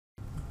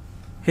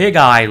Hey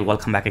guys,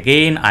 welcome back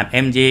again. I'm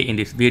MJ. In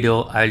this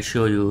video, I'll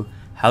show you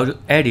how to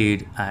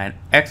edit and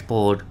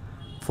export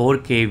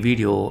 4K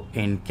video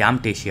in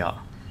Camtasia.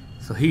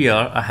 So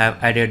here I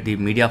have added the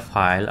media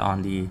file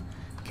on the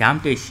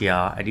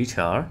Camtasia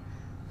editor.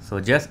 So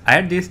just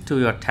add this to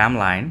your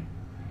timeline.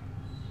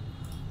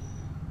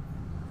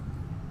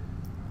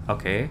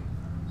 Okay.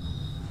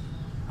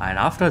 And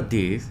after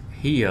this,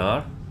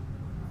 here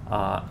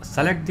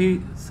select the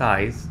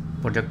size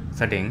project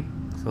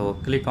setting. So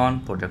click on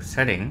project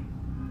setting.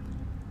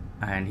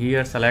 And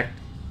here select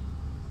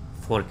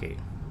 4K.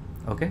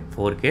 Okay,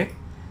 4K.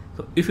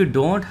 So if you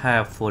don't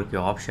have 4K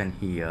option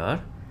here,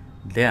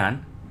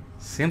 then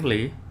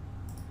simply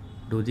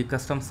do the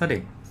custom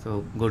setting.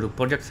 So go to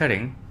project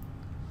setting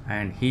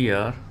and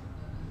here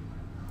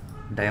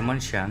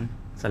dimension,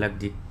 select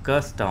the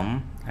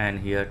custom and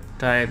here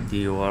type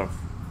your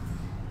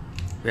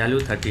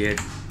value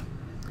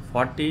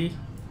 3840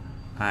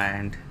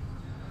 and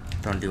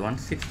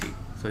 2160.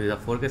 So is a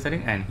 4K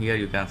setting, and here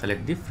you can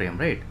select the frame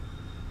rate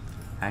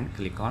and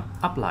click on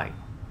apply.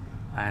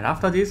 And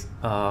after this,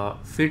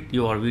 fit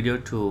your video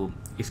to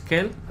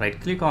scale. Right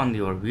click on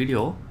your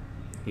video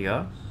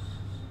here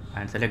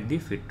and select the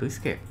fit to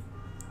scale.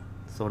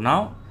 So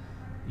now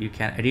you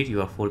can edit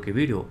your 4K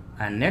video.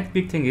 And next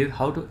big thing is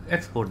how to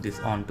export this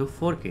onto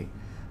 4K.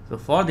 So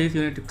for this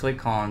you need to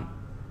click on,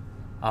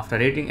 after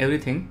editing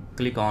everything,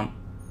 click on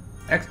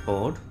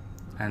export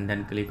and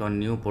then click on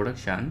new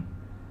production,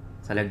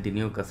 select the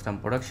new custom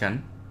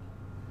production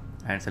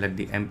and select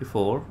the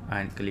MP4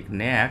 and click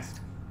next.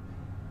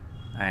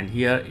 And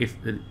here if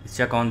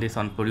check on this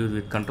on produce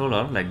with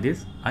controller like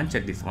this,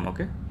 uncheck this one.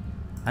 Okay,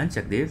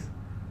 uncheck this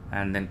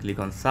and then click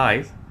on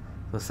size.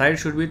 So size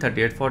should be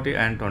 3840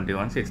 and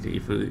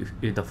 2160.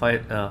 If the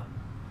file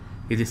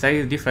if the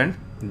size is different,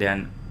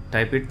 then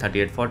type it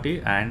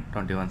 3840 and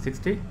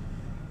 2160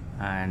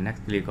 and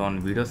next click on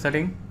video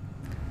setting.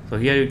 So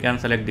here you can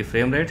select the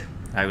frame rate.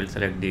 I will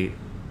select the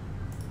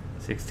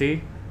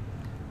 60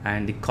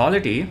 and the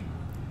quality.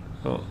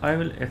 So I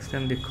will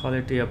extend the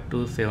quality up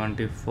to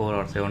 74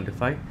 or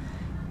 75.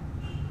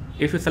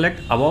 If you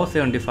select above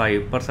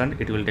 75%,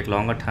 it will take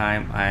longer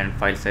time and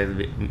file size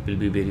will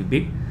be very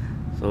big.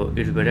 So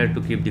it's better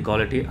to keep the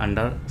quality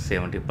under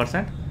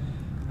 70%.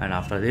 And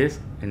after this,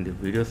 in the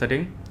video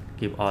setting,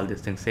 keep all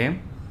these things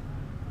same.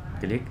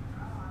 Click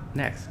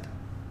next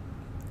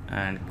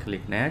and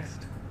click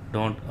next.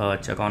 Don't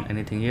check on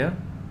anything here.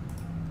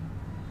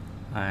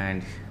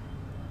 And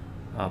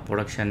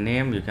production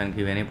name, you can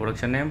give any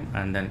production name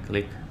and then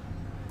click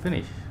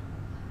finish.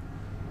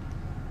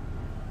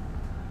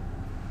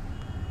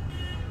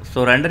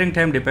 So rendering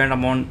time depend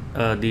upon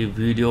the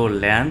video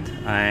length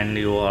and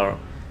your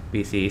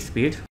PC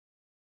speed.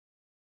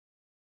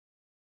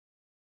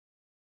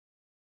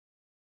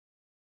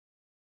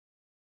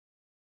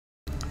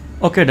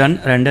 Okay, done.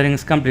 Rendering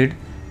is complete.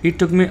 It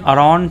took me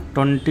around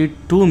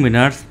 22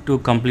 minutes to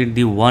complete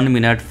the 1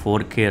 minute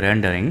 4K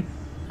rendering.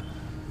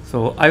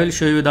 So I will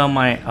show you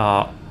my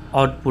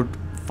output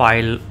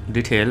file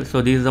detail.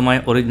 So this is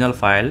my original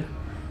file.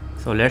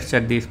 So let's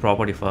check this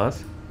property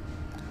first.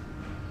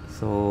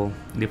 So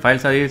the file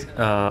size is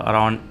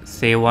around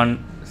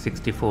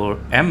 764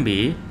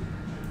 MB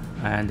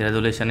and the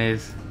resolution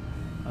is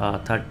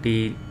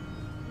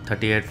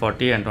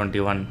 3840 and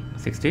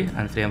 2160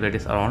 and frame rate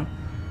is around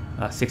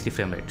 60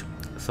 frame rate.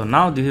 So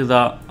now this is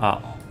the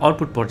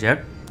output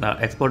project,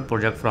 export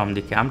project from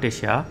the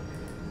Camtasia.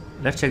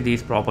 Let's check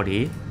this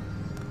property.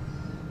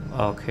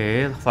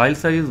 Okay, the file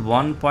size is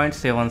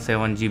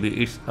 1.77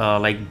 GB. It's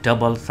like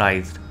double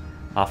sized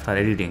after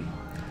editing,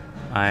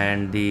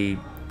 and the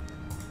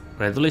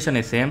resolution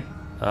is same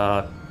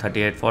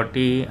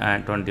 3840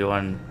 and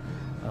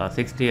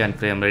 2160 and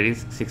frame rate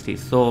is 60.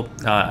 So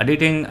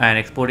editing and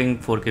exporting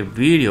 4K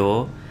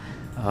video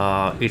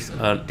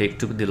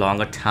took the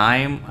longer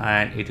time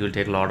and it will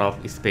take a lot of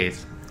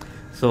space.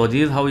 So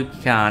this is how we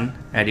can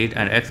edit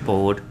and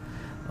export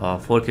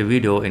 4K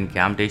video in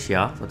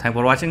Camtasia. So thanks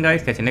for watching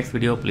guys. Catch you next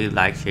video. Please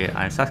like, share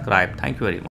and subscribe. Thank you very much.